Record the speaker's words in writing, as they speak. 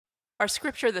Our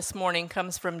scripture this morning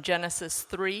comes from Genesis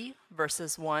 3,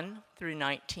 verses 1 through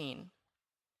 19.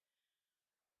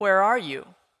 "Where are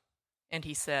you?" And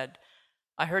he said,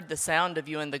 "I heard the sound of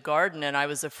you in the garden, and I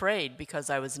was afraid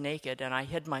because I was naked, and I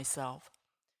hid myself."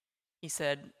 He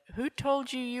said, "Who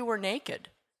told you you were naked?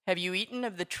 Have you eaten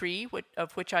of the tree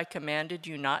of which I commanded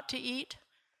you not to eat?"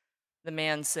 The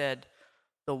man said,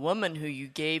 "The woman who you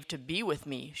gave to be with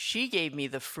me, she gave me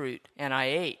the fruit, and I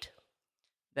ate."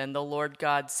 Then the Lord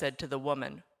God said to the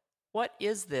woman, "What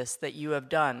is this that you have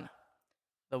done?"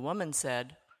 The woman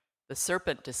said, "The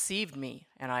serpent deceived me,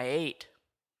 and I ate."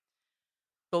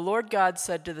 The Lord God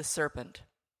said to the serpent,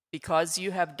 "Because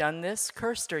you have done this,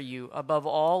 cursed are you above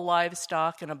all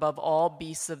livestock and above all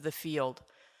beasts of the field.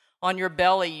 On your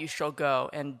belly you shall go,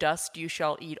 and dust you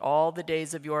shall eat all the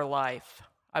days of your life.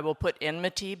 I will put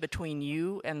enmity between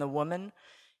you and the woman,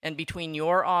 and between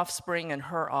your offspring and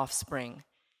her offspring.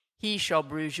 He shall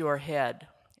bruise your head,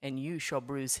 and you shall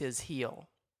bruise his heel."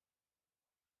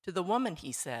 To the woman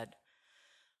he said,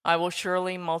 "I will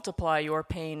surely multiply your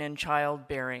pain in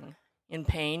childbearing. In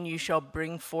pain you shall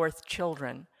bring forth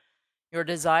children. Your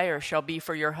desire shall be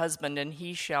for your husband, and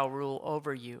he shall rule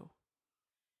over you."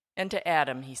 And to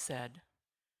Adam he said,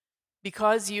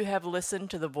 "Because you have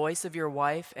listened to the voice of your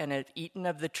wife and have eaten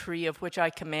of the tree of which I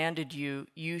commanded you,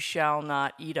 you shall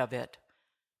not eat of it.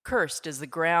 Cursed is the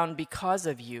ground because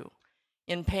of you.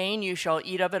 In pain you shall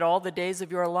eat of it all the days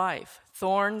of your life.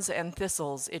 Thorns and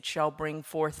thistles it shall bring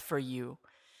forth for you,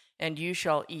 and you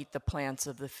shall eat the plants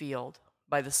of the field.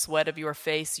 By the sweat of your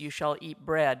face you shall eat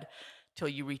bread till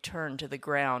you return to the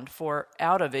ground, for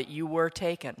out of it you were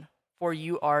taken, for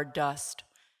you are dust,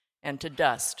 and to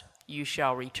dust you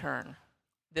shall return."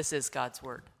 This is God's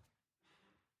word.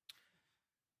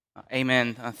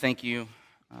 Amen. Thank you,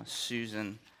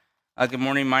 Susan. Good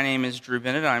morning. My name is Drew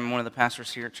Bennett. I'm one of the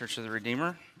pastors here at Church of the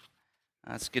Redeemer.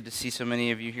 It's good to see so many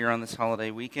of you here on this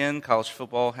holiday weekend. College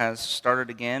football has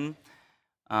started again,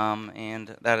 and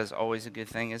that is always a good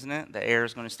thing, isn't it? The air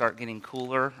is going to start getting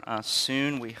cooler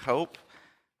soon, we hope.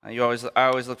 I always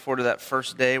look forward to that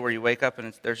first day where you wake up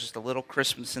and there's just a little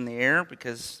crispness in the air,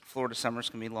 because Florida summers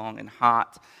can be long and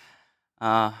hot.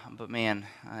 But man,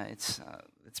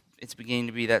 it's beginning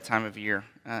to be that time of year,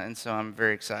 and so I'm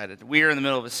very excited. We are in the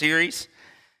middle of a series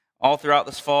all throughout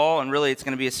this fall, and really it's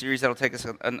going to be a series that will take us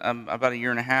about a year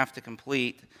and a half to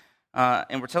complete.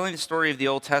 And we're telling the story of the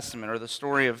Old Testament, or the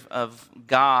story of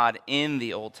God in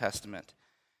the Old Testament.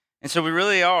 And so we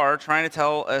really are trying to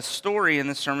tell a story in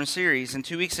this sermon series. And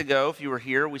 2 weeks ago, if you were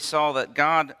here, we saw that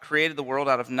God created the world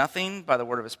out of nothing by the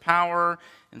word of his power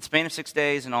in the span of 6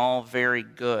 days, and all very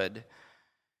good.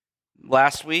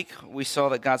 Last week, we saw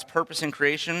that God's purpose in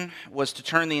creation was to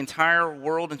turn the entire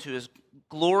world into his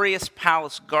glorious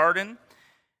palace garden,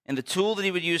 and the tool that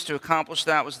he would use to accomplish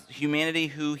that was humanity,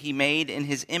 who he made in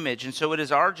his image. And so it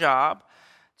is our job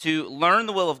to learn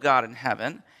the will of God in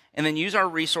heaven, and then use our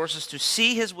resources to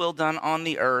see his will done on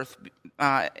the earth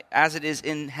as it is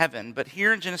in heaven. But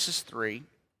here in Genesis 3,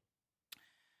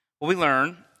 what we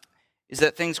learn is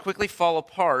that things quickly fall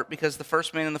apart because the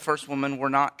first man and the first woman were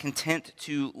not content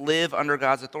to live under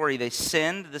God's authority. They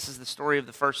sinned. This is the story of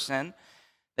the first sin.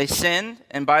 They sinned,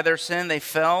 and by their sin they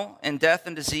fell, and death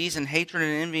and disease and hatred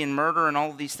and envy and murder and all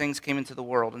of these things came into the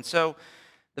world. And so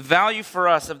the value for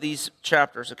us of these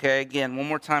chapters, okay, again, one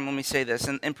more time, let me say this,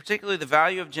 and particularly the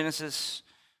value of Genesis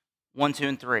 1, 2,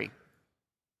 and 3,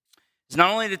 is not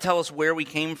only to tell us where we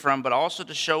came from, but also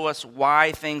to show us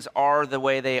why things are the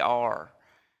way they are.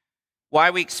 Why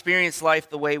we experience life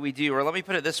the way we do. Or let me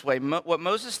put it this way. What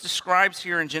Moses describes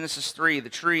here in Genesis 3, the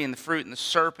tree and the fruit and the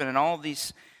serpent and all of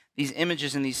these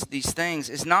images and these things,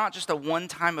 is not just a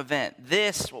one-time event.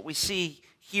 This, what we see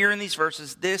here in these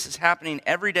verses, this is happening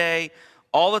every day,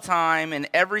 all the time, in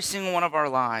every single one of our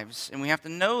lives. And we have to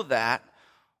know that,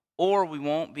 or we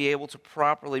won't be able to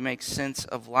properly make sense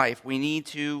of life. We need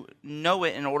to know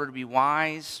it in order to be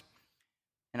wise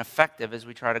and effective as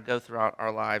we try to go throughout our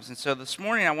lives. And so this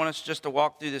morning I want us just to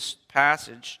walk through this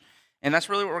passage, and that's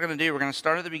really what we're going to do. We're going to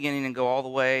start at the beginning and go all the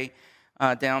way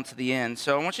down to the end.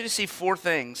 So I want you to see 4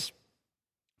 things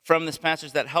from this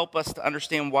passage that help us to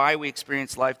understand why we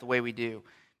experience life the way we do.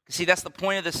 See, that's the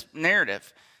point of this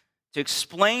narrative, to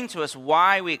explain to us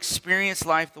why we experience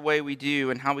life the way we do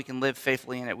and how we can live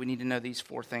faithfully in it. We need to know these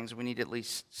 4 things. We need to at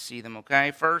least see them,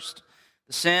 okay? First,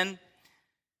 the sin.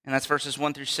 And that's verses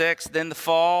 1 through 6. Then the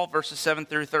fall, verses 7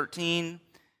 through 13.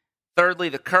 Thirdly,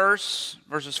 the curse,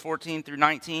 verses 14 through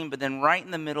 19. But then right in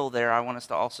the middle there, I want us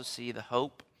to also see the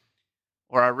hope,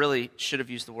 or I really should have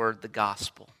used the word the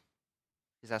gospel,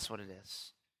 because that's what it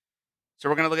is. So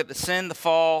we're going to look at the sin, the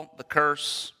fall, the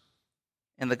curse,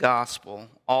 in the gospel.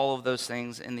 All of those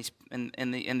things in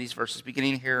these verses,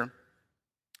 beginning here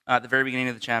at the very beginning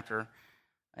of the chapter,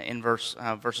 in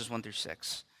verses 1 through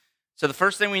 6. So the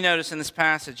first thing we notice in this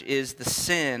passage is the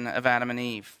sin of Adam and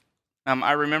Eve.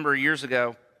 I remember years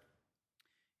ago,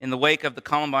 in the wake of the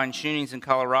Columbine shootings in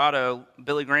Colorado,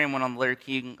 Billy Graham went on the Larry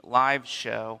King Live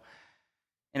show.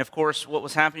 And of course, what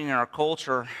was happening in our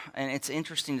culture, and it's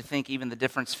interesting to think even the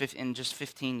difference in just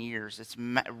 15 years.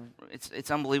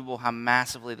 It's unbelievable how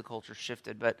massively the culture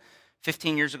shifted. But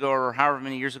 15 years ago, or however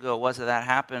many years ago it was that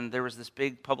happened, there was this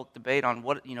big public debate on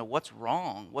what's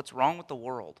wrong. What's wrong with the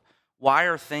world? Why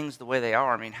are things the way they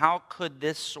are? I mean, how could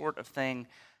this sort of thing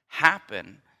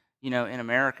happen, in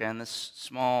America, in this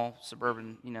small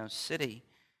suburban, city?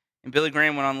 And Billy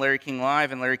Graham went on Larry King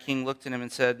Live, and Larry King looked at him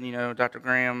and said, Dr.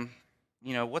 Graham,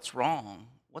 what's wrong?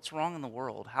 What's wrong in the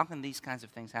world? How can these kinds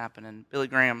of things happen? And Billy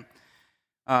Graham,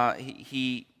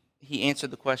 he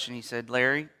answered the question. He said,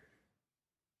 Larry,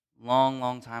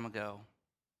 long time ago,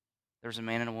 there was a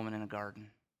man and a woman in a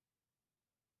garden.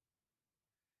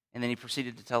 And then he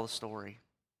proceeded to tell the story.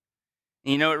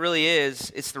 And it really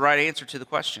it's the right answer to the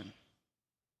question.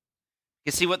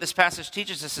 You see, what this passage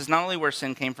teaches us is not only where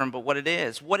sin came from, but what it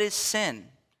is. What is sin?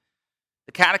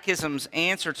 The Catechism's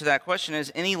answer to that question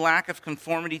is any lack of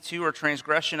conformity to or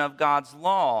transgression of God's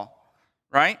law,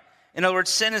 right? In other words,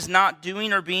 sin is not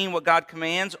doing or being what God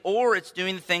commands, or it's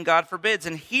doing the thing God forbids.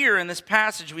 And here in this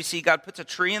passage, we see God puts a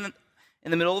tree in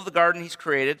the middle of the garden he's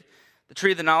created, the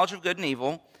tree of the knowledge of good and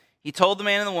evil. He told the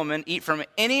man and the woman, eat from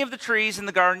any of the trees in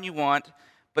the garden you want,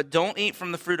 but don't eat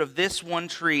from the fruit of this one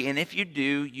tree, and if you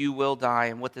do, you will die.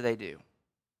 And what do?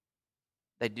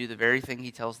 They do the very thing he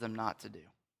tells them not to do.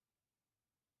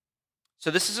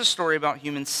 So this is a story about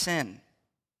human sin.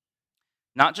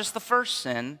 Not just the first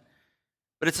sin,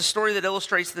 but it's a story that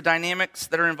illustrates the dynamics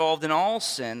that are involved in all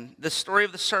sin. The story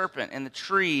of the serpent and the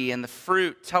tree and the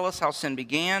fruit tell us how sin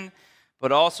began,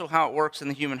 but also how it works in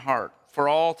the human heart for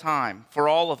all time, for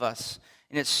all of us.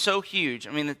 And it's so huge.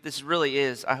 I mean, this really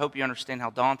is. I hope you understand how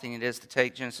daunting it is to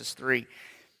take Genesis 3.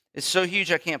 It's so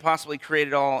huge I can't possibly cover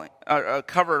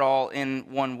it all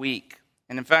in 1 week.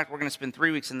 And in fact, we're going to spend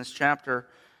 3 weeks in this chapter.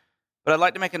 But I'd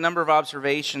like to make a number of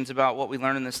observations about what we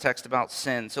learn in this text about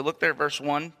sin. So look there at verse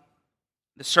 1.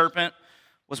 The serpent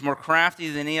was more crafty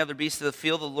than any other beast of the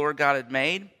field the Lord God had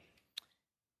made.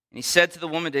 And he said to the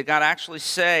woman, did God actually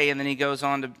say? And then he goes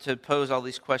on to pose all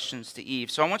these questions to Eve.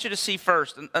 So I want you to see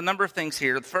first a number of things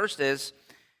here. The first is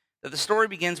that the story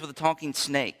begins with a talking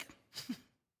snake. And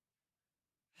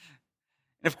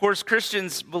of course,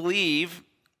 Christians believe,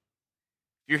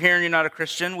 if you're here and you're not a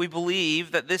Christian, we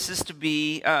believe that this is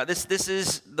this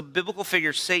is the biblical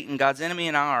figure Satan, God's enemy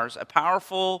and ours, a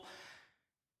powerful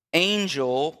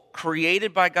angel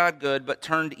created by God good, but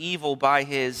turned evil by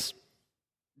his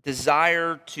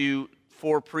desire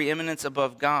for preeminence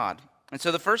above God. And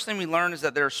so the first thing we learn is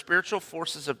that there are spiritual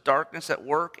forces of darkness at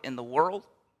work in the world,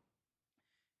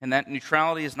 and that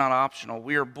neutrality is not optional.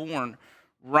 We are born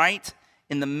right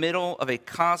in the middle of a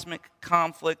cosmic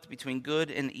conflict between good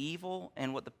and evil,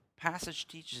 and what the passage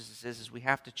teaches us is we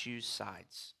have to choose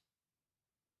sides.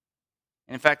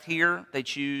 And in fact, here they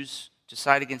choose to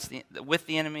side with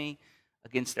the enemy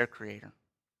against their creator.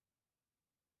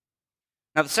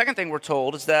 Now, the second thing we're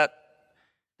told is that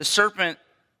the serpent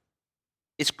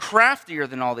is craftier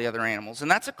than all the other animals,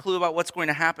 and that's a clue about what's going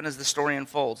to happen as the story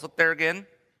unfolds. Look there again,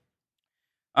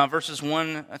 verses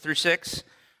 1 through 6.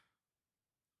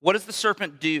 What does the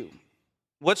serpent do?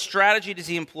 What strategy does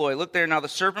he employ? Look there, now the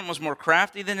serpent was more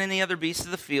crafty than any other beast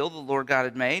of the field the Lord God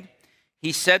had made.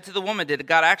 He said to the woman, did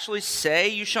God actually say,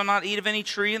 you shall not eat of any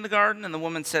tree in the garden? And the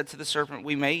woman said to the serpent,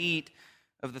 we may eat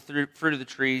of the fruit of the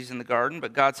trees in the garden,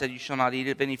 but God said, you shall not eat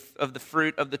of any of the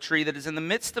fruit of the tree that is in the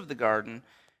midst of the garden,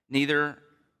 neither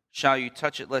shall you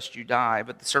touch it lest you die.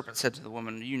 But the serpent said to the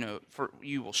woman, for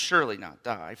you will surely not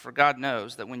die, for God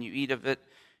knows that when you eat of it,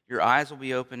 your eyes will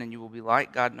be open and you will be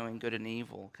like God, knowing good and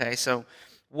evil. Okay, so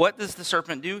what does the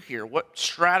serpent do here? What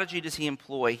strategy does he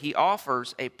employ? He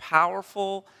offers a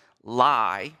powerful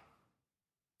lie.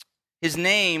 His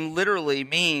name literally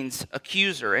means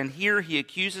accuser, and here he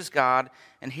accuses God,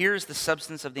 and here's the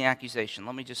substance of the accusation.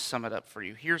 Let me just sum it up for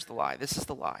you. Here's the lie. This is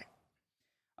the lie.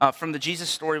 From the Jesus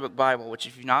Storybook Bible, which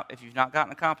if you've not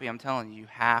gotten a copy, I'm telling you, you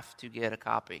have to get a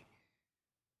copy.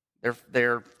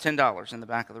 They're $10 in the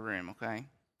back of the room, okay?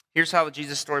 Here's how the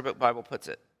Jesus Storybook Bible puts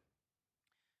it.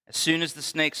 As soon as the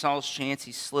snake saw his chance,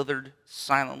 he slithered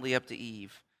silently up to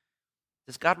Eve.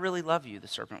 Does God really love you? The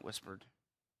serpent whispered.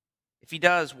 If he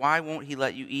does, why won't he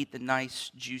let you eat the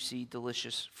nice, juicy,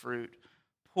 delicious fruit?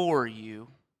 Poor you.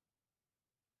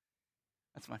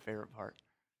 That's my favorite part.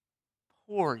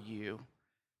 Poor you.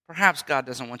 Perhaps God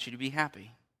doesn't want you to be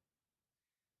happy.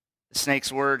 The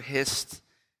snake's word hissed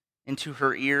into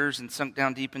her ears and sunk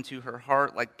down deep into her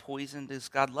heart like poison. Does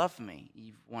God love me?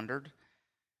 Eve wondered.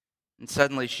 And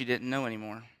suddenly she didn't know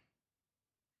anymore.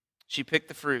 She picked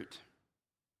the fruit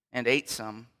and ate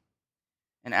some,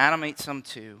 and Adam ate some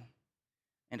too.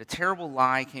 And a terrible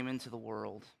lie came into the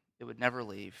world. It would never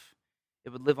leave. It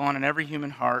would live on in every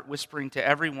human heart, whispering to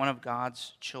every one of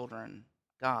God's children,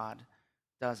 God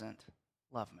doesn't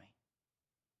love me.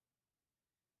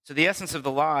 So the essence of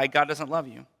the lie, God doesn't love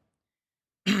you.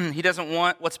 He doesn't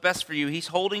want what's best for you. He's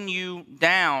holding you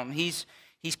down. He's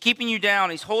keeping you down.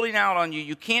 He's holding out on you.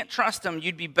 You can't trust him.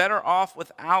 You'd be better off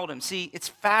without him. See, it's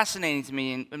fascinating to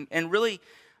me, and really,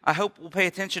 I hope we'll pay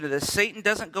attention to this. Satan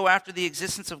doesn't go after the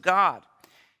existence of God.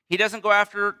 He doesn't go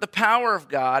after the power of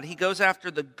God. He goes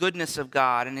after the goodness of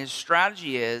God, and his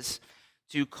strategy is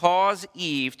to cause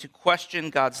Eve to question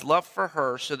God's love for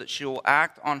her so that she will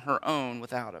act on her own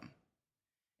without him.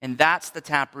 And that's the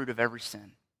taproot of every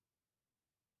sin.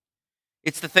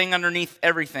 It's the thing underneath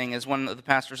everything, as one of the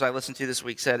pastors I listened to this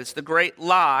week said. It's the great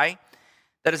lie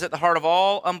that is at the heart of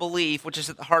all unbelief, which is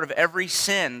at the heart of every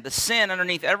sin. The sin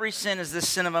underneath every sin is this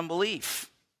sin of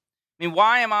unbelief. I mean,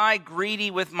 why am I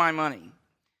greedy with my money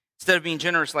instead of being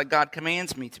generous like God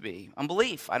commands me to be?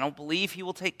 Unbelief. I don't believe he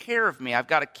will take care of me. I've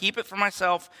got to keep it for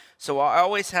myself so I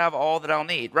always have all that I'll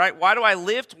need, right? Why do I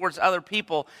live towards other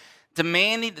people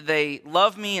demanding that they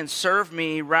love me and serve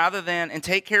me and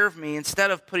take care of me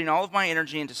instead of putting all of my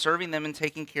energy into serving them and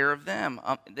taking care of them?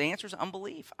 The answer is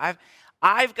unbelief.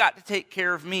 I've got to take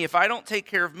care of me. If I don't take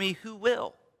care of me, who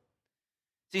will?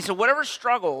 See, so whatever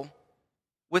struggle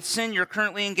with sin you're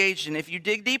currently engaged in, if you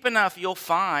dig deep enough, you'll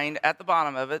find at the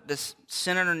bottom of it this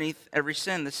sin underneath every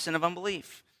sin, this sin of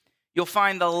unbelief. You'll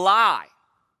find the lie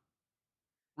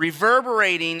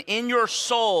reverberating in your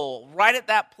soul right at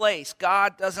that place.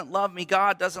 God doesn't love me.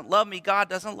 God doesn't love me. God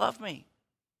doesn't love me.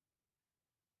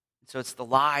 So it's the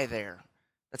lie there.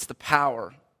 That's the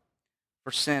power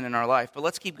for sin in our life. But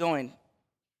let's keep going.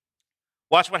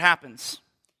 Watch what happens.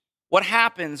 What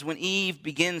happens when Eve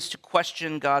begins to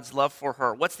question God's love for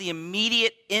her? What's the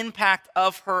immediate impact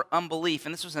of her unbelief?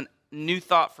 And this was a new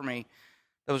thought for me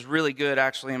that was really good,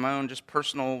 actually, in my own just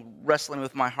personal wrestling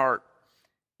with my heart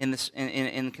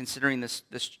in considering this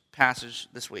passage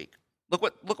this week. Look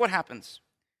what happens.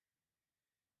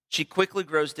 She quickly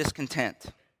grows discontent.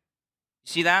 You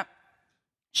see that?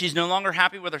 She's no longer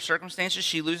happy with her circumstances.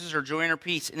 She loses her joy and her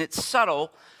peace. And it's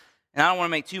subtle, and I don't want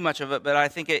to make too much of it, but I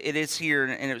think it is here,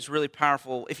 and it was really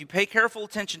powerful. If you pay careful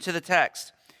attention to the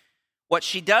text, what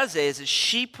she does is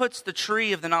she puts the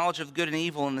tree of the knowledge of good and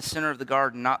evil in the center of the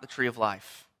garden, not the tree of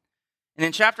life. And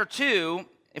in chapter 2,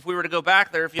 if we were to go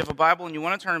back there, if you have a Bible and you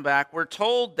want to turn back, we're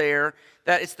told there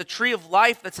that it's the tree of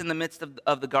life that's in the midst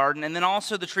of the garden, and then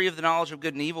also the tree of the knowledge of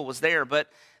good and evil was there. But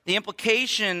the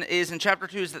implication is in chapter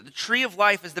 2 is that the tree of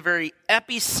life is the very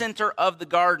epicenter of the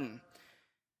garden.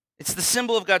 It's the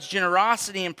symbol of God's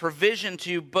generosity and provision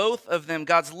to both of them,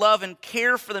 God's love and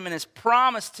care for them and his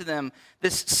promise to them,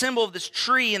 this symbol of this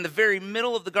tree in the very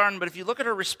middle of the garden. But if you look at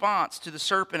her response to the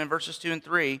serpent in verses 2 and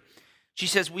 3, she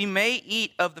says, we may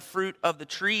eat of the fruit of the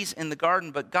trees in the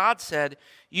garden, but God said,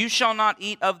 you shall not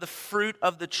eat of the fruit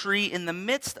of the tree in the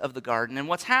midst of the garden. And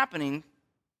what's happening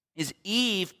is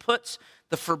Eve puts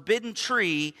the forbidden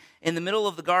tree in the middle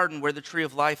of the garden where the tree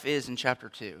of life is in chapter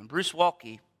 2. And Bruce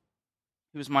Waltke,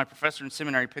 who was my professor in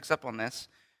seminary, picks up on this.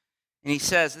 And he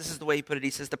says, this is the way he put it, he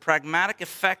says, the pragmatic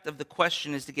effect of the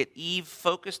question is to get Eve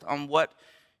focused on what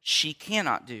she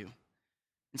cannot do.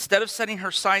 Instead of setting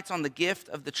her sights on the gift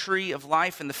of the tree of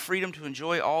life and the freedom to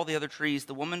enjoy all the other trees,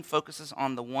 the woman focuses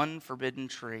on the one forbidden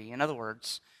tree. In other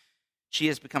words, she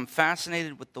has become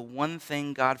fascinated with the one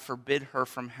thing God forbid her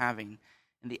from having.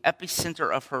 And the epicenter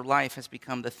of her life has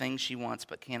become the thing she wants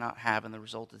but cannot have, and the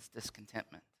result is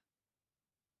discontentment.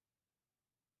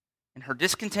 And her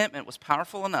discontentment was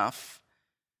powerful enough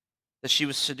that she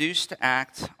was seduced to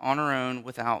act on her own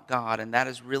without God, and that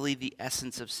is really the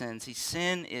essence of sin. See,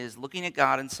 sin is looking at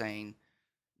God and saying,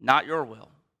 not your will,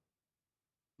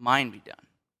 mine be done.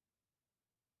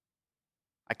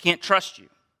 I can't trust you.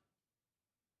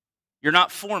 You're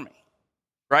not for me,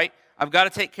 right? I've got to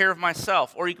take care of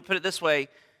myself. Or you could put it this way,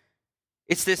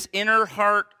 it's this inner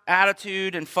heart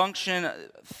attitude and function,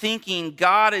 thinking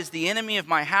God is the enemy of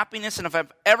my happiness, and if I'm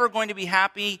ever going to be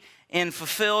happy and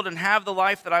fulfilled and have the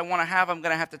life that I want to have, I'm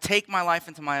going to have to take my life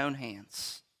into my own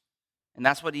hands. And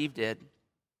that's what Eve did.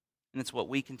 And it's what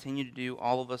we continue to do,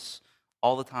 all of us,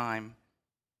 all the time,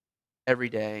 every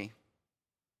day.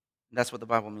 And that's what the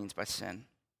Bible means by sin.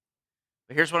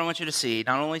 But here's what I want you to see.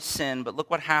 Not only sin, but look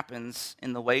what happens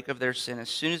in the wake of their sin. As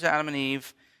soon as Adam and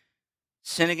Eve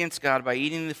sin against God by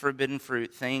eating the forbidden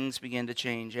fruit, things begin to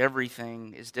change.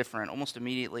 Everything is different. Almost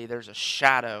immediately, there's a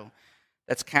shadow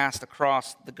that's cast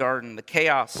across the garden. The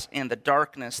chaos and the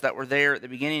darkness that were there at the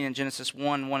beginning in Genesis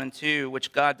 1 and 2,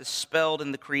 which God dispelled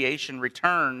in the creation,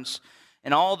 returns,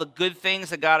 and all the good things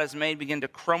that God has made begin to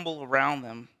crumble around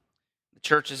them. The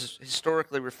church has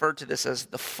historically referred to this as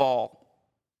the fall.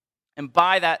 And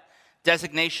by that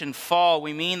designation, fall,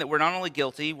 we mean that we're not only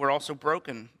guilty, we're also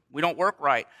broken. We don't work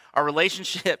right. Our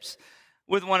relationships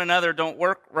with one another don't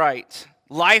work right.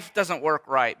 Life doesn't work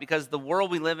right because the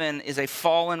world we live in is a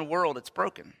fallen world. It's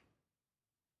broken.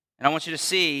 And I want you to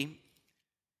see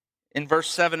in verse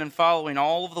 7 and following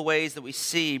all of the ways that we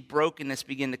see brokenness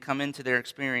begin to come into their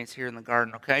experience here in the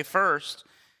garden. Okay, first,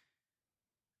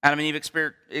 Adam and Eve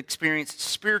experienced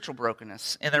spiritual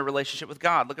brokenness in their relationship with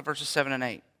God. Look at verses 7 and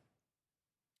 8.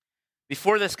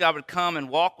 Before this, God would come and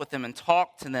walk with them and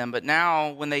talk to them. But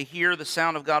now, when they hear the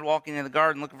sound of God walking in the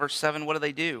garden, look at verse 7, what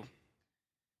do?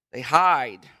 They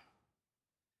hide.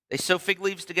 They sew fig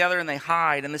leaves together and they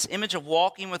hide. And this image of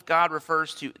walking with God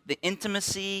refers to the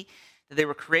intimacy that they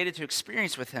were created to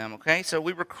experience with Him. Okay, so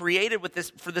we were created with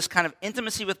this for this kind of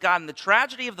intimacy with God. And the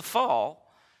tragedy of the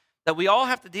fall that we all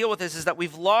have to deal with is that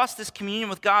we've lost this communion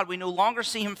with God. We no longer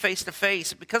see Him face to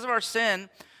face. Because of our sin,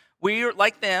 we're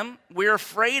like them. We're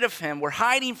afraid of Him. We're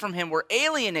hiding from Him. We're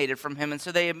alienated from Him. And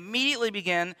so they immediately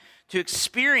begin to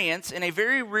experience in a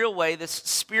very real way this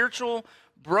spiritual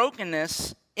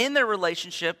brokenness in their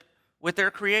relationship with their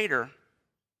Creator.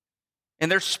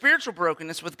 And their spiritual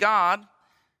brokenness with God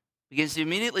begins to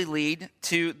immediately lead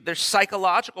to their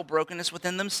psychological brokenness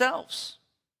within themselves.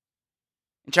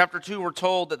 In chapter 2, we're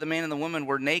told that the man and the woman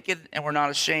were naked and were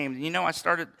not ashamed. And I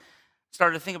started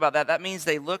to think about that. That means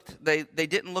they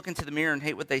didn't look into the mirror and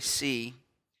hate what they see.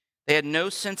 They had no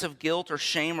sense of guilt or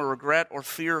shame or regret or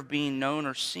fear of being known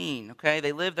or seen. Okay?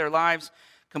 They lived their lives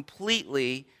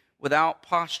completely without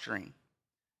posturing.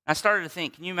 I started to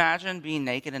think, can you imagine being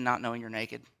naked and not knowing you're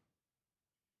naked?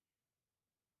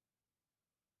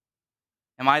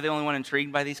 Am I the only one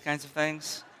intrigued by these kinds of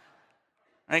things?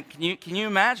 Right? Can you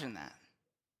imagine that?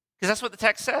 Because that's what the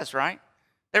text says, right?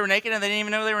 They were naked and they didn't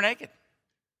even know they were naked.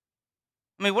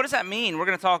 I mean, what does that mean? We're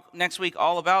going to talk next week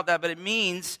all about that, but it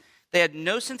means they had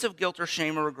no sense of guilt or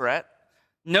shame or regret,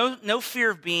 no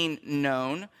fear of being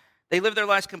known. They lived their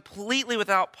lives completely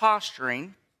without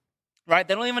posturing, right?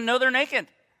 They don't even know they're naked.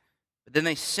 But then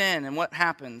they sin, and what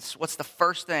happens? What's the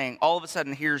first thing? All of a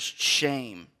sudden, here's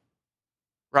shame,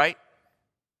 right?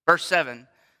 Verse 7,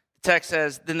 the text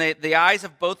says, then the eyes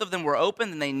of both of them were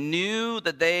opened, and they knew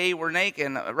that they were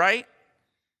naked, right?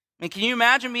 I mean, can you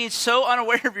imagine being so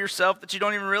unaware of yourself that you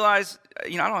don't even realize, I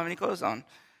don't have any clothes on,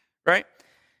 right?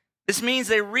 This means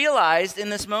they realized in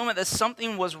this moment that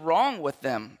something was wrong with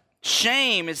them.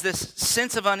 Shame is this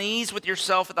sense of unease with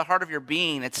yourself at the heart of your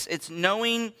being. It's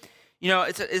knowing,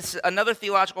 it's another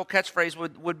theological catchphrase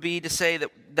would be to say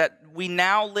that we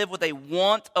now live with a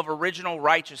want of original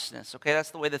righteousness. Okay, that's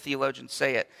the way the theologians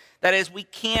say it. That is, we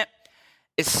can't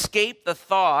escape the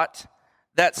thought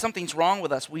that something's wrong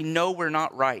with us. We know we're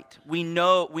not right. We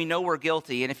know we're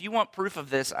guilty. And if you want proof of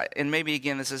this, and maybe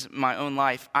again this is my own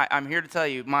life, I'm here to tell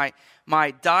you my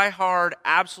diehard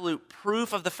absolute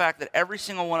proof of the fact that every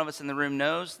single one of us in the room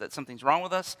knows that something's wrong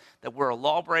with us, that we're a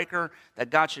lawbreaker, that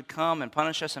God should come and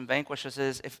punish us and vanquish us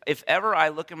is if ever I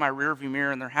look in my rearview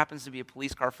mirror and there happens to be a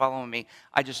police car following me,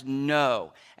 I just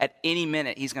know at any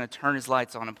minute He's going to turn His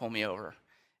lights on and pull me over.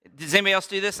 Does anybody else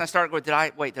do this? And I start going, did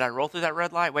I roll through that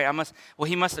red light? He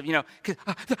must have, and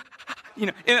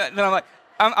then I'm like,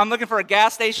 I'm looking for a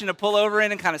gas station to pull over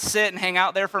in and kind of sit and hang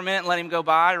out there for a minute and let him go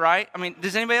by, right? I mean,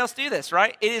 does anybody else do this,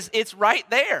 right? It's right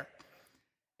there.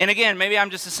 And again, maybe I'm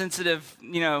just a sensitive,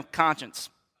 conscience.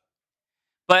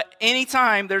 But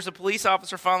anytime there's a police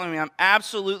officer following me, I'm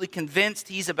absolutely convinced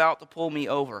he's about to pull me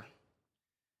over.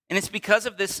 And it's because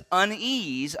of this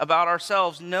unease about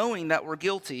ourselves, knowing that we're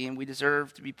guilty and we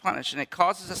deserve to be punished. And it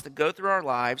causes us to go through our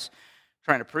lives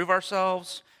trying to prove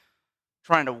ourselves,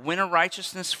 trying to win a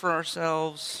righteousness for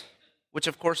ourselves, which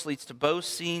of course leads to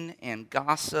boasting and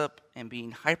gossip and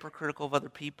being hypercritical of other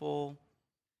people.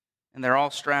 And they're all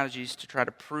strategies to try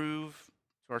to prove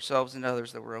to ourselves and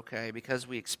others that we're okay because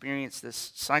we experience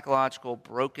this psychological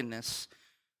brokenness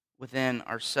within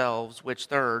ourselves, which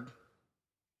third,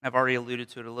 I've already alluded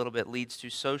to it a little bit, leads to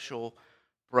social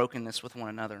brokenness with one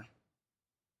another.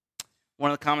 One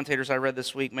of the commentators I read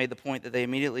this week made the point that they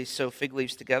immediately sew fig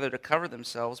leaves together to cover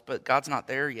themselves, but God's not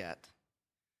there yet.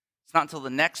 It's not until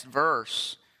the next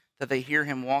verse that they hear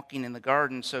Him walking in the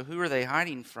garden. So who are they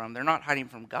hiding from? They're not hiding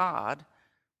from God.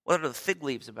 What are the fig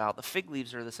leaves about? The fig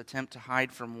leaves are this attempt to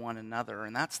hide from one another,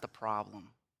 and that's the problem.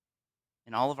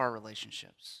 in all of our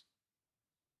relationships.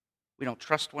 We don't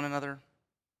trust one another,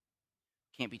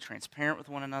 can't be transparent with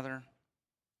one another.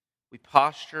 We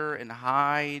posture and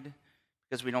hide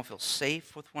because we don't feel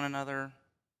safe with one another,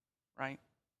 right?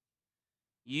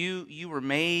 You were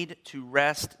made to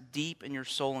rest deep in your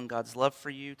soul in God's love for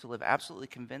you, to live absolutely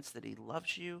convinced that he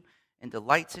loves you and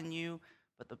delights in you.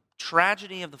 But the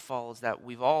tragedy of the fall is that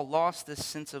we've all lost this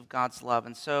sense of God's love.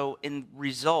 And so in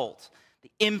result,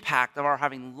 the impact of our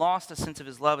having lost a sense of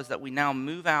his love is that we now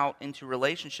move out into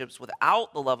relationships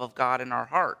without the love of God in our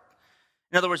heart.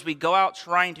 In other words, we go out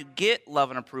trying to get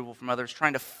love and approval from others,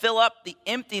 trying to fill up the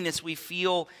emptiness we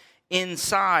feel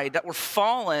inside. That we're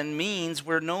fallen means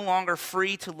we're no longer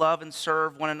free to love and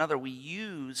serve one another. We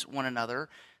use one another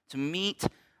to meet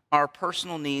our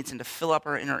personal needs and to fill up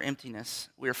our inner emptiness.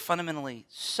 We are fundamentally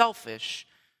selfish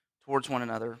towards one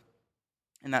another,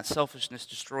 and that selfishness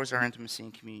destroys our intimacy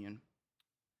and communion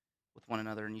with one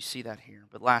another, and you see that here.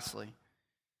 But lastly,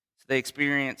 so they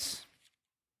experience,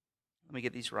 let me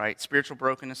get these right, spiritual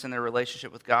brokenness in their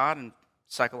relationship with God and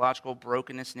psychological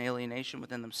brokenness and alienation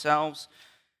within themselves,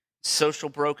 social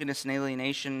brokenness and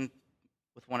alienation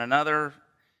with one another.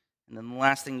 And then the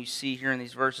last thing you see here in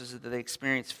these verses is that they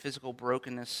experience physical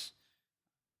brokenness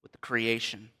with the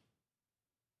creation.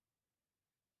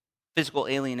 Physical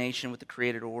alienation with the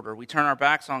created order. We turn our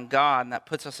backs on God, and that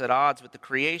puts us at odds with the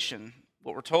creation.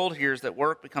 What we're told here is that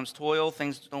work becomes toil,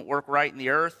 things don't work right in the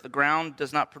earth, the ground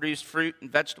does not produce fruit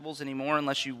and vegetables anymore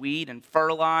unless you weed and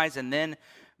fertilize, and then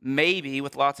maybe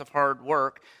with lots of hard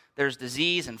work, there's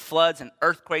disease and floods and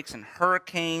earthquakes and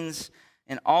hurricanes.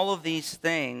 And all of these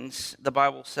things, the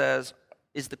Bible says,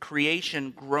 is the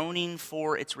creation groaning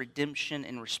for its redemption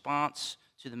in response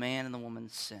to the man and the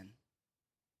woman's sin.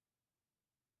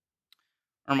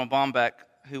 Irma Bombeck,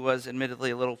 who was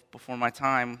admittedly a little before my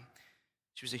time,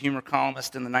 she was a humor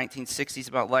columnist in the 1960s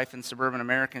about life in suburban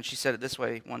America, and she said it this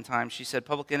way one time. She said,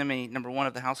 public enemy number one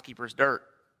of the housekeeper is dirt.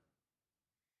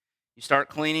 You start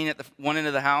cleaning at the one end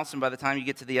of the house, and by the time you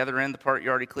get to the other end, the part you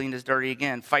already cleaned is dirty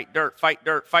again. Fight dirt, fight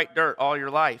dirt, fight dirt all your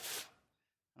life.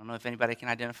 I don't know if anybody can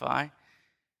identify.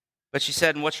 But she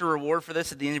said, and what's your reward for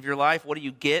this at the end of your life? What do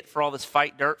you get for all this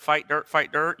fight dirt, fight dirt,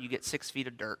 fight dirt? You get 6 feet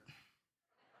of dirt.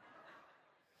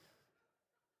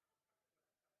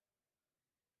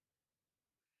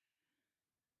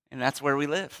 And that's where we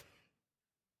live.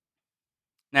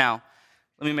 Now,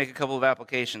 let me make a couple of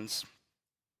applications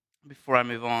before I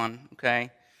move on,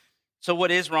 okay? So what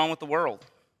is wrong with the world?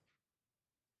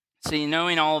 See,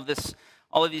 knowing all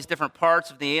of these different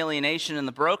parts of the alienation and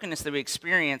the brokenness that we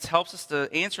experience helps us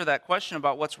to answer that question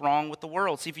about what's wrong with the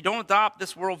world. See, if you don't adopt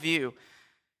this worldview,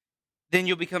 then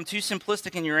you'll become too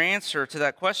simplistic in your answer to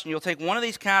that question. You'll take one of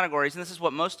these categories, and this is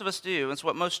what most of us do, and it's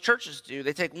what most churches do.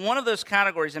 They take one of those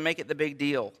categories and make it the big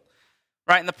deal,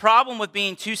 right? And the problem with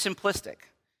being too simplistic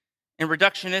and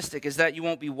reductionistic is that you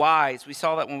won't be wise. We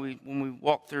saw that when we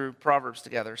walked through Proverbs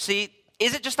together. See,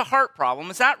 is it just a heart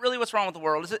problem? Is that really what's wrong with the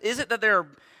world? Is it that there are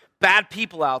bad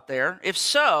people out there? If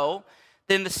so,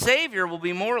 then the Savior will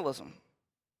be moralism.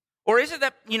 Or is it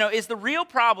that, is the real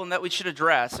problem that we should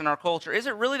address in our culture, is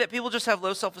it really that people just have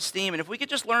low self-esteem? And if we could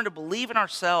just learn to believe in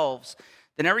ourselves,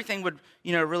 then everything would,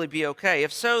 really be okay.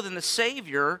 If so, then the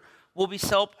Savior will be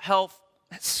self-help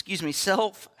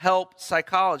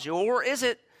psychology. Or is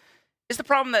the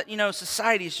problem that,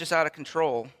 society is just out of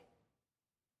control?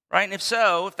 Right? And if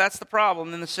that's the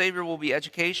problem, then the Savior will be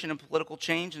education and political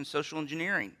change and social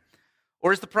engineering.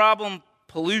 Or is the problem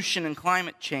pollution and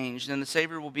climate change? Then the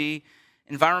Savior will be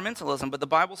environmentalism. But the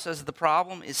Bible says that the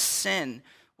problem is sin,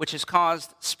 which has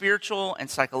caused spiritual and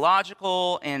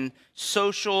psychological and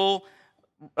social,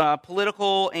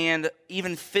 political, and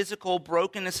even physical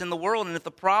brokenness in the world. And if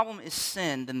the problem is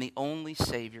sin, then the only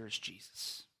Savior is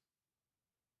Jesus.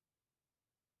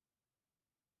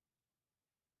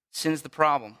 Sin's the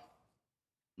problem.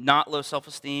 Not low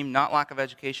self-esteem, not lack of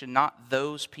education, not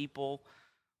those people,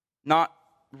 not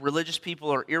religious people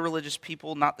or irreligious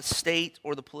people, not the state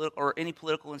or or any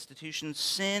political institution.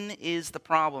 Sin is the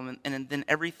problem, and then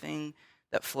everything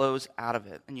that flows out of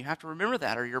it. And you have to remember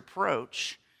that, or your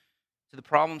approach to the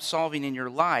problem solving in your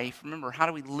life. Remember, how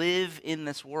do we live in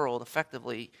this world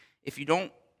effectively? If you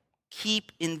don't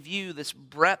keep in view this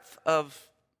breadth of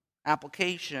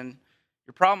application,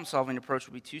 your problem-solving approach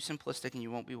will be too simplistic, and you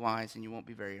won't be wise, and you won't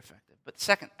be very effective. But the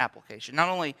second application, not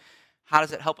only how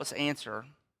does it help us answer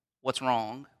what's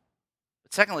wrong,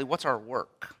 but secondly, what's our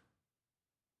work?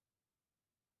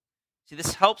 See,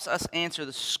 this helps us answer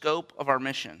the scope of our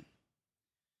mission.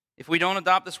 If we don't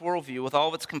adopt this worldview with all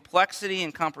of its complexity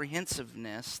and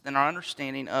comprehensiveness, then our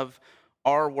understanding of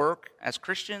our work as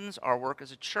Christians, our work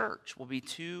as a church, will be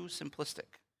too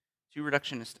simplistic, too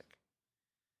reductionistic.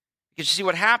 Because you see,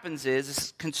 what happens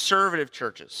is conservative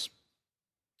churches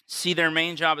see their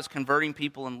main job as converting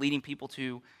people and leading people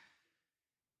to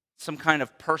some kind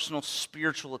of personal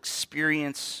spiritual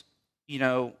experience,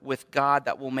 with God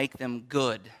that will make them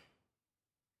good.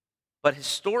 But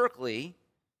historically,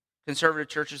 conservative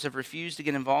churches have refused to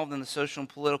get involved in the social and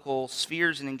political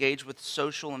spheres and engage with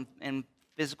social and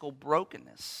physical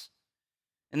brokenness.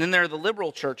 And then there are the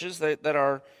liberal churches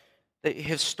that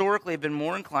historically have been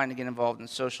more inclined to get involved in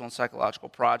social and psychological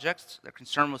projects. They're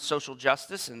concerned with social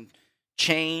justice and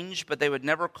change, but they would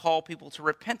never call people to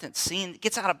repentance. See, it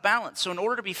gets out of balance. So in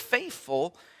order to be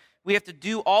faithful, we have to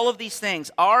do all of these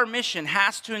things. Our mission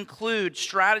has to include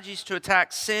strategies to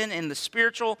attack sin in the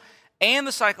spiritual and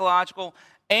the psychological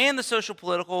and the social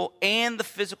political and the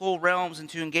physical realms, and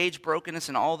to engage brokenness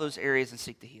in all those areas and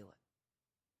seek to heal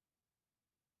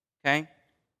it. Okay?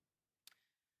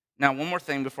 Now, one more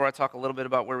thing before I talk a little bit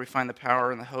about where we find the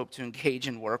power and the hope to engage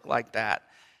in work like that.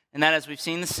 And that is, we've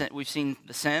seen the sin, we've seen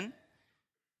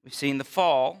the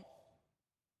fall,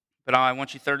 but I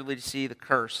want you thirdly to see the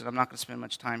curse, and I'm not going to spend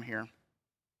much time here.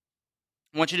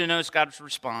 I want you to notice God's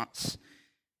response.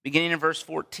 Beginning in verse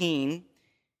 14,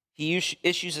 he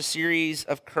issues a series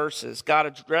of curses.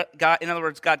 God, in other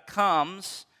words, God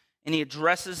comes and he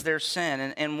addresses their sin.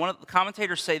 And one of the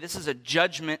commentators say this is a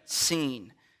judgment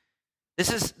scene.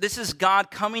 This is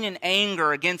God coming in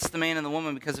anger against the man and the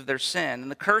woman because of their sin. And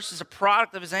the curse is a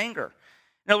product of his anger.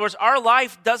 In other words, our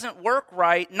life doesn't work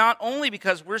right, not only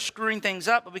because we're screwing things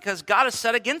up, but because God is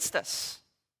set against us.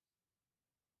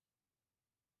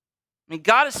 I mean,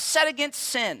 God is set against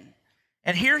sin.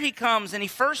 And here he comes, and he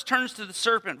first turns to the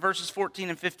serpent, verses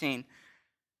 14 and 15.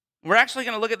 We're actually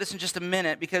going to look at this in just a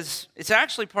minute, because it's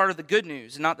actually part of the good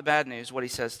news and not the bad news, what he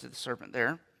says to the serpent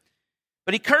there.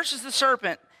 But he curses the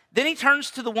serpent. Then he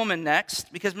turns to the woman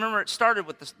next, because remember, it started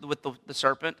with the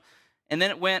serpent, and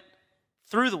then it went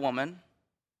through the woman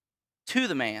to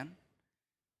the man.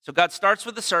 So God starts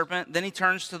with the serpent, then he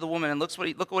turns to the woman, and look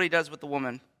what he does with the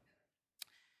woman.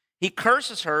 He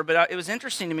curses her, but it was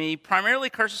interesting to me, he primarily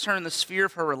curses her in the sphere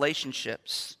of her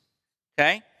relationships.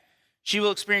 Okay? She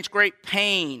will experience great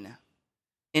pain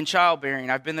in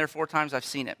childbearing. I've been there 4 times, I've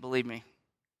seen it, believe me.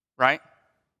 Right?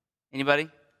 Anybody?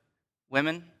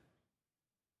 Women?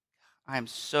 I am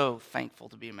so thankful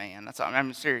to be a man.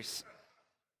 I'm serious.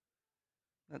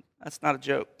 That's not a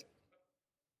joke.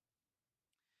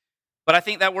 But I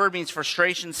think that word means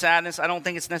frustration, sadness. I don't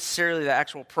think it's necessarily the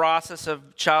actual process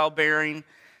of childbearing,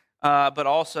 but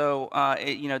also,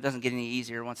 it doesn't get any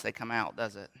easier once they come out,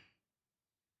 does it?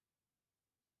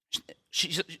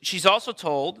 She's also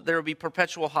told there will be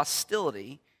perpetual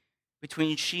hostility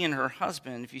between she and her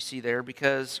husband, if you see there,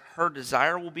 because her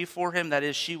desire will be for him. That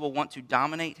is, she will want to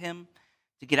dominate him,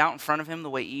 to get out in front of him the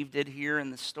way Eve did here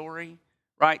in the story,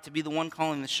 right? To be the one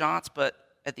calling the shots, but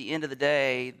at the end of the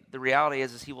day, the reality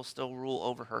is he will still rule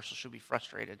over her, so she'll be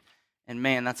frustrated. And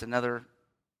man, that's another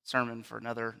sermon for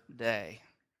another day.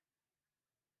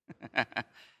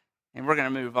 And we're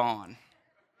going to move on.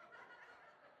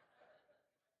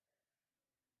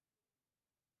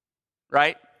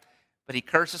 Right? But he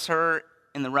curses her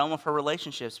in the realm of her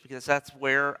relationships, because that's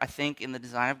where, I think, in the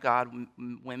design of God,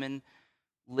 women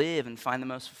live and find the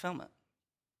most fulfillment.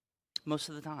 Most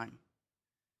of the time.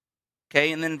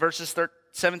 Okay, and then verses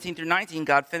 17 through 19,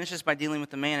 God finishes by dealing with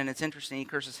the man, and it's interesting, he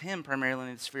curses him primarily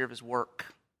in the sphere of his work.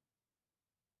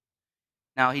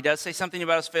 Now, he does say something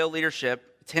about his failed leadership.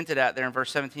 It's hinted at there in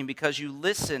verse 17, because you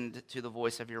listened to the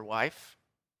voice of your wife.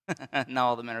 Now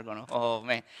all the men are going, oh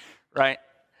man, right?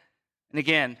 And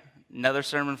again, another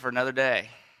sermon for another day.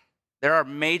 There are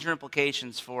major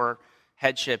implications for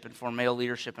headship and for male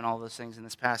leadership and all those things in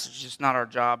this passage. It's just not our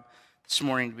job this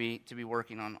morning to be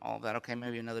working on all of that. Okay,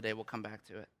 maybe another day we'll come back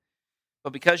to it.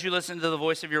 But because you listen to the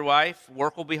voice of your wife,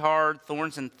 work will be hard,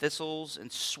 thorns and thistles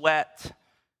and sweat,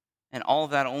 and all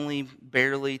of that only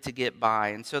barely to get by.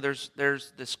 And so there's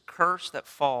this curse that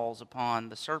falls upon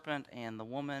the serpent and the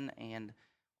woman and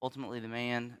ultimately the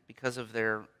man because of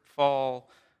their fall,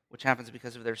 which happens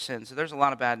because of their sin. So there's a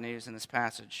lot of bad news in this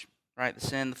passage, right? The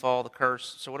sin, the fall, the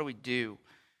curse. So what do we do?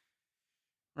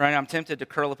 Right? I'm tempted to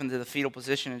curl up into the fetal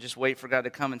position and just wait for God to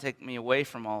come and take me away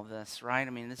from all of this, right? I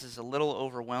mean, this is a little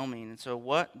overwhelming. And so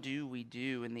what do we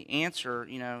do? And the answer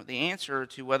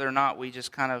to whether or not we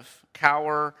just kind of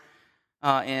cower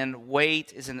and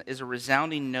wait is a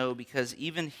resounding no, because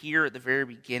even here at the very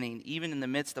beginning, even in the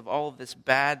midst of all of this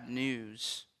bad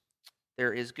news,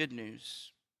 there is good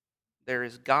news. There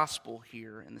is gospel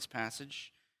here in this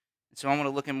passage. And so I want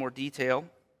to look in more detail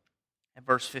at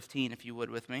verse 15, if you would,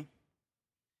 with me.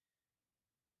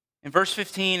 In verse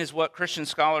 15 is what Christian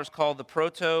scholars call the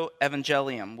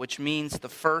proto-evangelium, which means the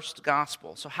first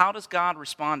gospel. So how does God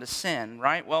respond to sin,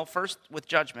 right? Well, first with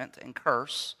judgment and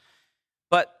curse,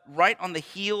 but right on the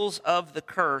heels of the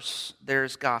curse,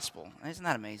 there's gospel. Isn't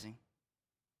that amazing?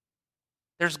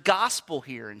 There's gospel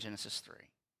here in Genesis 3.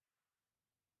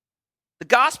 The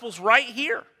gospel's right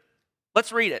here.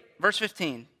 Let's read it. Verse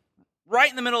 15. Right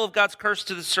in the middle of God's curse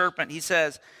to the serpent, he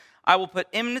says, I will put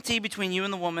enmity between you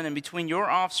and the woman, and between your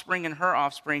offspring and her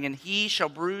offspring, and he shall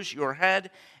bruise your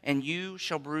head, and you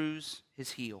shall bruise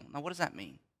his heel. Now, what does that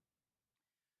mean?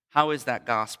 How is that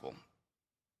gospel?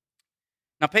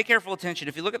 Now, pay careful attention.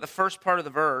 If you look at the first part of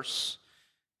the verse,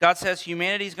 God says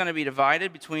humanity is going to be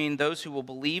divided between those who will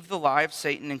believe the lie of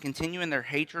Satan and continue in their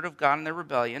hatred of God and their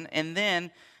rebellion, and then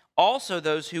also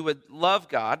those who would love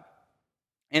God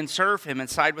and serve him and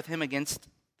side with him against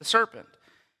the serpent.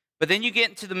 But then you get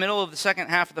into the middle of the second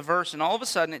half of the verse, and all of a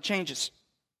sudden it changes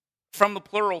from the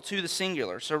plural to the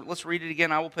singular. So let's read it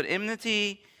again. I will put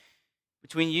enmity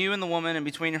between you and the woman, and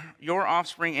between your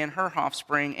offspring and her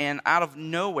offspring, and out of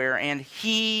nowhere, and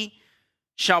he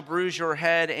shall bruise your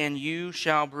head, and you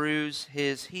shall bruise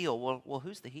his heel. Well,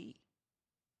 who's the he?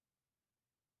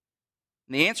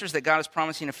 And the answer is that God is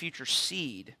promising a future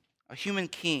seed, a human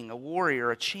king, a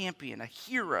warrior, a champion, a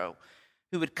hero,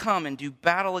 who would come and do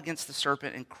battle against the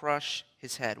serpent and crush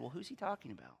his head. Well, who's he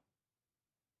talking about?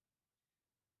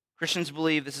 Christians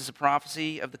believe this is a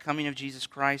prophecy of the coming of Jesus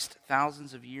Christ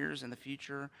thousands of years in the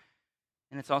future,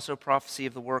 and it's also a prophecy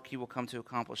of the work he will come to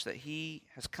accomplish, that he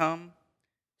has come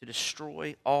to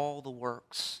destroy all the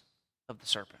works of the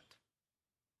serpent.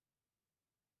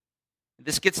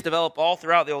 This gets developed all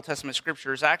throughout the Old Testament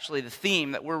scriptures. Actually, the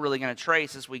theme that we're really going to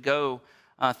trace as we go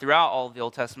throughout all of the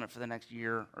Old Testament for the next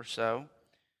year or so.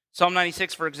 Psalm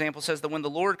 96, for example, says that when the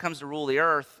Lord comes to rule the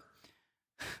earth,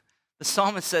 the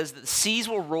psalmist says that the seas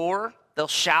will roar, they'll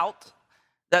shout,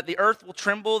 that the earth will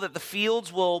tremble, that the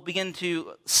fields will begin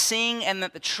to sing, and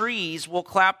that the trees will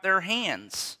clap their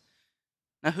hands.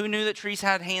 Now, who knew that trees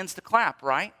had hands to clap,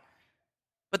 right?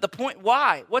 But the point,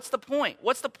 why? What's the point?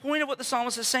 What's the point of what the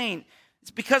psalmist is saying?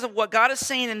 It's because of what God is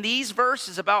saying in these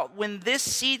verses about when this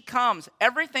seed comes,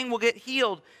 everything will get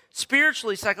healed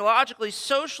spiritually, psychologically,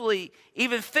 socially,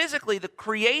 even physically. The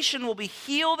creation will be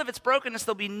healed of its brokenness.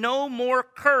 There'll be no more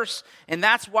curse. And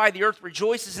that's why the earth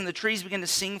rejoices and the trees begin to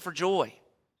sing for joy.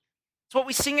 It's what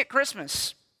we sing at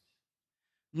Christmas.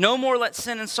 No more let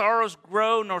sin and sorrows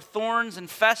grow, nor thorns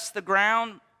infest the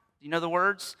ground. Do you know the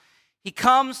words? He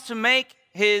comes to make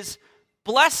his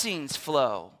blessings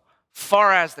flow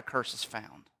far as the curse is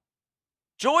found.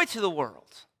 Joy to the world,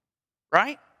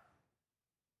 right?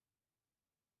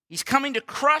 He's coming to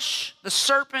crush the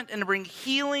serpent and to bring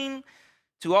healing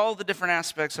to all the different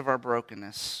aspects of our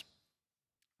brokenness.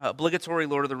 Obligatory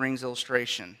Lord of the Rings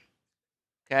illustration.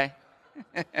 Okay?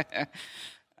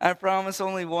 I promise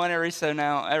only one every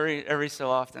so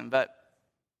often. But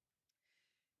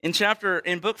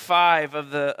in book 5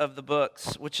 of the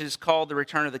books, which is called The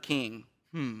Return of the King,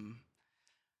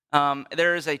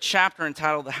 there is a chapter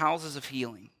entitled The Houses of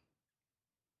Healing.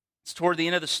 It's toward the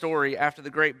end of the story, after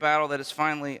the great battle that has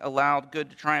finally allowed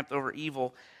good to triumph over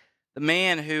evil. The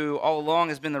man who all along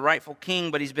has been the rightful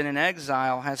king, but he's been in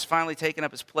exile, has finally taken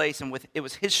up his place, and it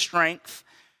was his strength.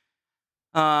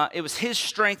 It was his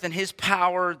strength and his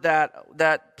power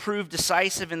that proved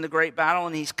decisive in the great battle,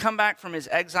 and he's come back from his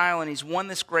exile, and he's won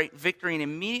this great victory, and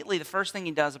immediately the first thing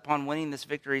he does upon winning this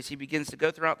victory is he begins to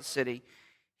go throughout the city,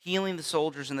 healing the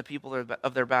soldiers and the people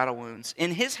of their battle wounds.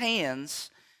 In his hands,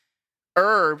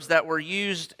 herbs that were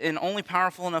used and only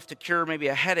powerful enough to cure maybe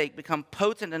a headache become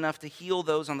potent enough to heal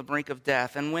those on the brink of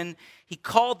death. And when he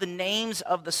called the names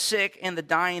of the sick and the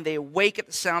dying, they awake at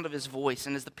the sound of his voice.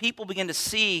 And as the people begin to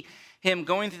see him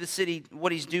going through the city,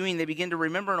 what he's doing, they begin to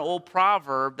remember an old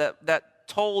proverb that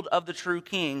told of the true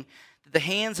king, that the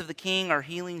hands of the king are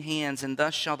healing hands, and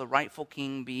thus shall the rightful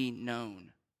king be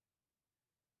known.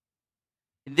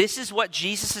 This is what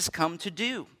Jesus has come to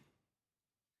do.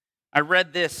 I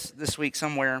read this week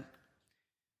somewhere.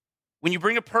 When you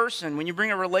bring a person, when you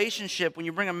bring a relationship, when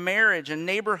you bring a marriage, a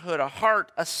neighborhood, a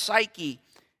heart, a psyche,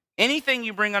 anything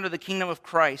you bring under the kingdom of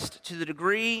Christ, to the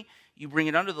degree you bring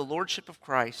it under the lordship of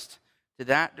Christ, to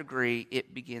that degree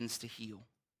it begins to heal.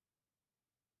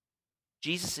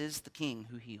 Jesus is the king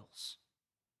who heals.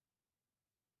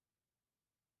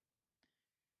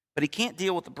 But he can't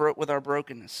deal with our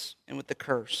brokenness and with the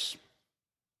curse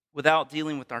without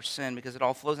dealing with our sin, because it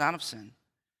all flows out of sin.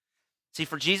 See,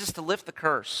 for Jesus to lift the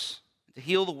curse, to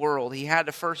heal the world, he had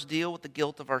to first deal with the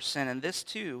guilt of our sin. And this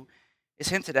too is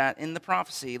hinted at in the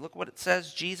prophecy. Look what it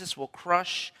says: Jesus will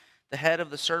crush the head of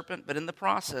the serpent, but in the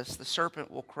process, the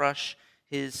serpent will crush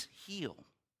his heel.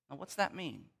 Now, what's that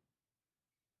mean?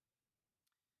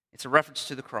 It's a reference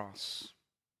to the cross.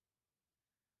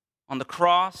 On the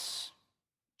cross,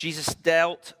 Jesus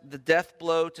dealt the death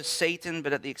blow to Satan,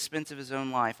 but at the expense of his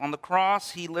own life. On the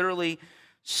cross, he literally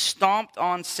stomped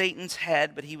on Satan's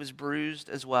head, but he was bruised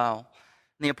as well.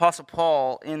 And the Apostle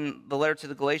Paul, in the letter to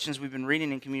the Galatians we've been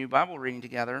reading in Community Bible reading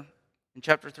together, in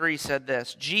chapter 3 said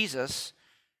this, Jesus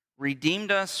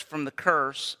redeemed us from the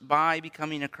curse by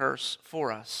becoming a curse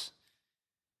for us.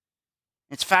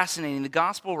 It's fascinating. The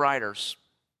gospel writers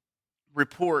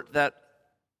report that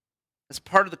as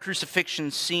part of the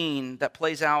crucifixion scene that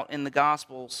plays out in the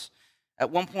Gospels, at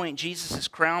one point Jesus is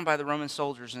crowned by the Roman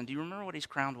soldiers. And do you remember what he's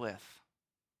crowned with?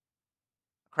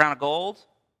 A crown of gold?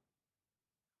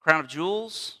 A crown of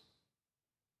jewels?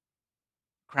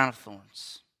 A crown of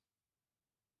thorns.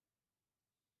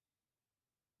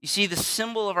 You see the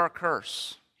symbol of our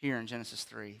curse here in Genesis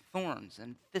 3, thorns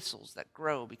and thistles that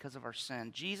grow because of our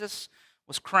sin. Jesus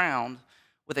was crowned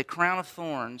with a crown of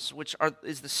thorns, which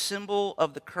is the symbol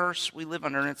of the curse we live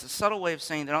under. And it's a subtle way of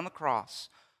saying that on the cross,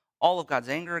 all of God's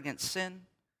anger against sin,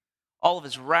 all of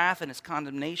his wrath and his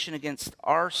condemnation against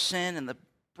our sin and the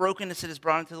brokenness it has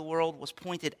brought into the world was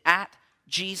pointed at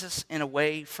Jesus and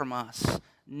away from us.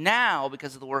 Now,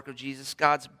 because of the work of Jesus,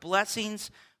 God's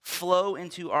blessings flow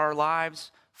into our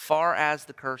lives far as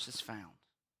the curse is found.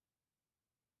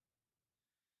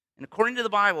 And according to the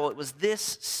Bible, it was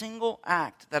this single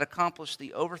act that accomplished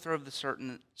the overthrow of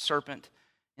the serpent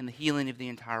and the healing of the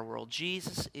entire world.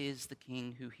 Jesus is the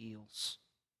King who heals.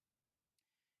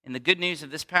 And the good news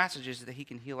of this passage is that he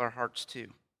can heal our hearts too.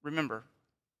 Remember,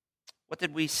 what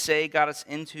did we say got us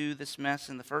into this mess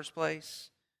in the first place?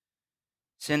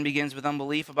 Sin begins with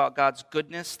unbelief about God's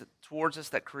goodness towards us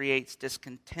that creates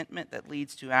discontentment that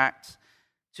leads to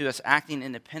us acting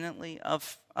independently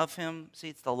of him. See,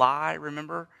 it's the lie,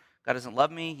 remember? God doesn't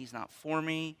love me. He's not for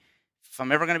me. If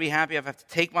I'm ever going to be happy, I have to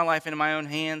take my life into my own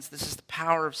hands. This is the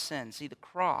power of sin. See, the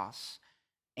cross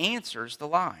answers the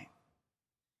lie.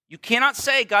 You cannot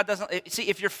say God doesn't. See,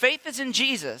 if your faith is in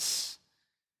Jesus,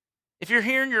 if you're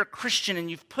here and you're a Christian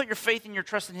and you've put your faith and your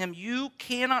trust in him, you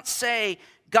cannot say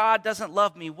God doesn't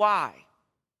love me. Why?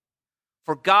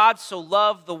 For God so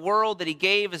loved the world that he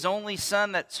gave his only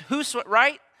son, that's whoso,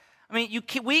 right? I mean,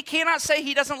 we cannot say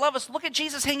he doesn't love us. Look at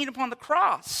Jesus hanging upon the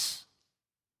cross.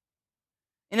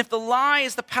 And if the lie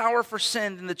is the power for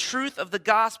sin, then the truth of the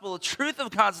gospel, the truth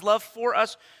of God's love for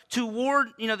us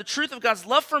the truth of God's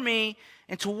love for me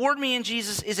and toward me in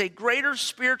Jesus is a greater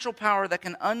spiritual power that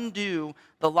can undo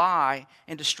the lie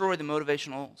and destroy the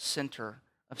motivational center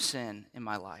of sin in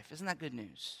my life. Isn't that good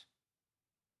news?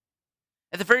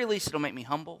 At the very least, it'll make me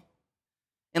humble.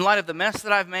 In light of the mess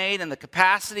that I've made and the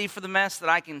capacity for the mess that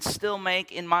I can still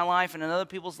make in my life and in other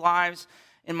people's lives,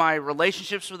 in my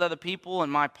relationships with other people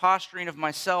and my posturing of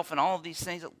myself and all of these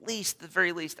things, at the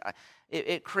very least,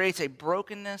 it creates a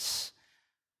brokenness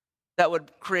that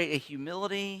would create a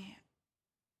humility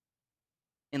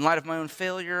in light of my own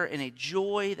failure and a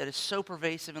joy that is so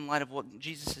pervasive in light of what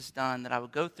Jesus has done that I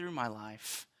would go through my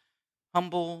life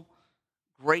humble,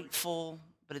 grateful,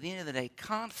 but at the end of the day,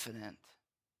 confident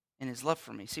in his love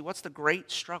for me. See, what's the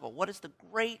great struggle? What is the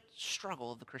great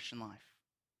struggle of the Christian life?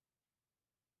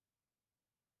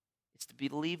 It's to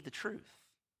believe the truth,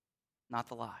 not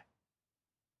the lie.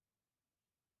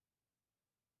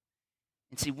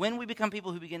 And see, when we become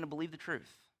people who begin to believe the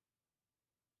truth,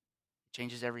 it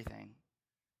changes everything.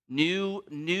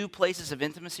 New places of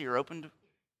intimacy are opened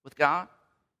with God,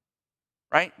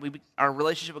 right? Our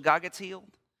relationship with God gets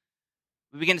healed.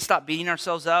 We begin to stop beating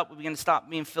ourselves up. We begin to stop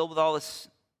being filled with all this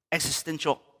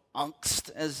existential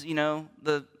angst, as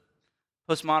the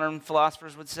postmodern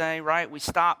philosophers would say, right? We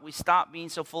stop being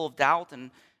so full of doubt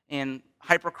and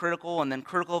hypercritical and then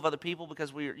critical of other people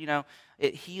because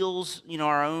it heals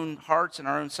our own hearts and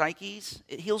our own psyches.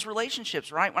 It heals relationships,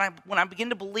 right? When I begin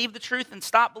to believe the truth and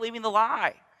stop believing the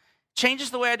lie, it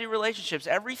changes the way I do relationships.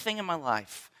 Everything in my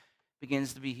life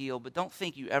begins to be healed. But don't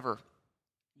think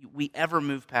we ever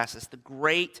move past this. The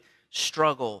great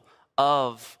struggle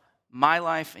of my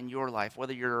life and your life,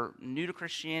 whether you're new to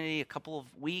Christianity a couple of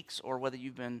weeks or whether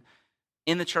you've been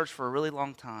in the church for a really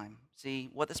long time. See,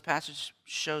 what this passage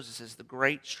shows us is the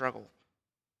great struggle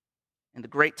and the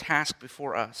great task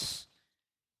before us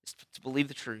is to believe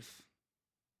the truth,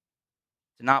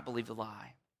 to not believe the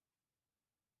lie.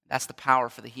 That's the power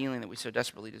for the healing that we so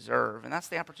desperately deserve. And that's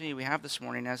the opportunity we have this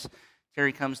morning as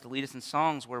Terry comes to lead us in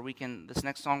songs where this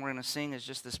next song we're going to sing is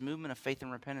just this movement of faith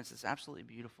and repentance. It's absolutely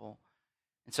beautiful.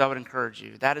 And so I would encourage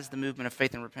you, that is the movement of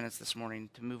faith and repentance this morning,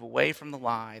 to move away from the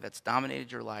lie that's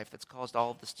dominated your life, that's caused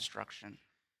all of this destruction,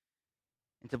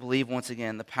 and to believe once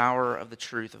again the power of the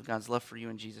truth of God's love for you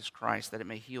in Jesus Christ, that it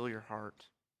may heal your heart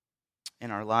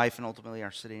and our life and ultimately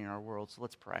our city and our world. So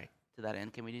let's pray to that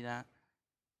end. Can we do that?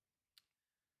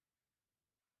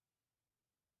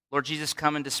 Lord Jesus,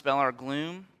 come and dispel our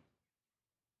gloom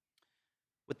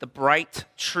with the bright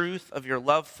truth of your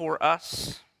love for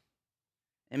us.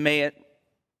 And may it,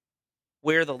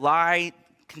 where the lie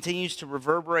continues to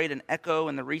reverberate and echo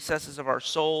in the recesses of our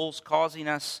souls, causing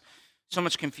us so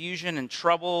much confusion and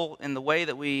trouble in the way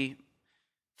that we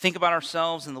think about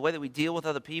ourselves and the way that we deal with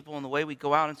other people and the way we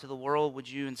go out into the world, would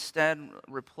you instead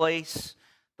replace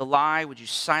the lie? Would you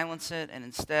silence it? And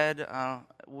instead,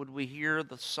 would we hear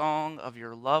the song of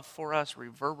your love for us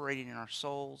reverberating in our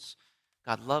souls?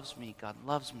 God loves me, God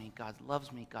loves me, God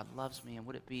loves me, God loves me. And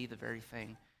would it be the very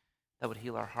thing that would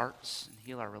heal our hearts and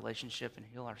heal our relationship and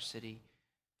heal our city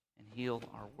and heal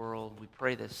our world? We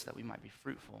pray this, that we might be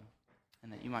fruitful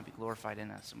and that you might be glorified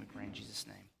in us. And we pray in Jesus'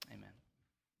 name, amen.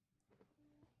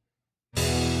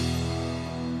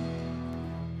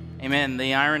 Amen.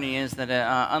 The irony is that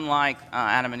unlike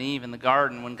Adam and Eve in the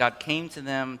garden, when God came to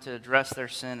them to address their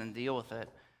sin and deal with it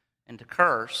and to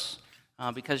curse,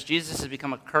 because Jesus has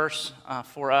become a curse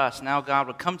for us, now God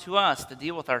would come to us to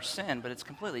deal with our sin, but it's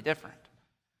completely different.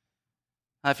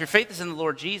 If your faith is in the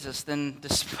Lord Jesus, then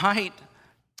despite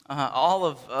all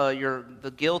of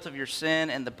the guilt of your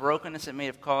sin and the brokenness it may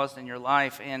have caused in your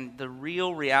life and the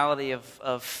real reality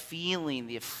of feeling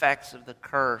the effects of the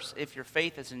curse, if your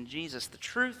faith is in Jesus, the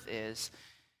truth is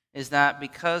that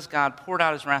because God poured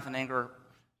out his wrath and anger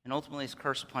and ultimately his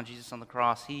curse upon Jesus on the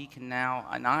cross, he can now,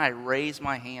 and I raise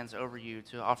my hands over you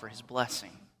to offer his blessing.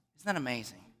 Isn't that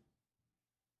amazing?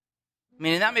 I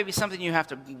mean, and that may be something you have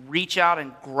to reach out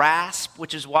and grasp,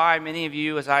 which is why many of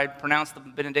you, as I pronounce the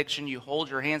benediction, you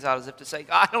hold your hands out as if to say,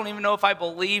 I don't even know if I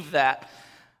believe that,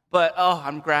 but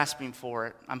I'm grasping for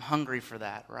it. I'm hungry for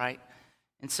that, right?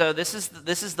 And so this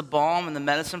is the balm and the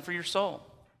medicine for your soul.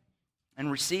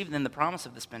 And receive then the promise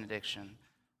of this benediction,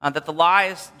 that the lie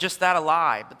is just that, a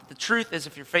lie, but the truth is,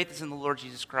 if your faith is in the Lord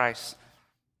Jesus Christ,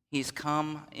 he's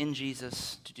come in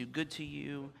Jesus to do good to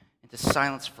you, to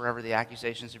silence forever the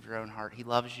accusations of your own heart. He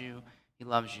loves you, he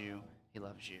loves you, he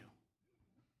loves you.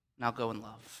 Now go in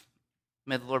love.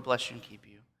 May the Lord bless you and keep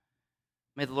you.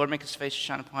 May the Lord make his face to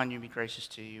shine upon you and be gracious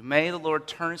to you. May the Lord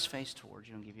turn his face towards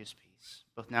you and give you his peace,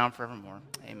 both now and forevermore.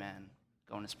 Amen.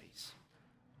 Go in his peace.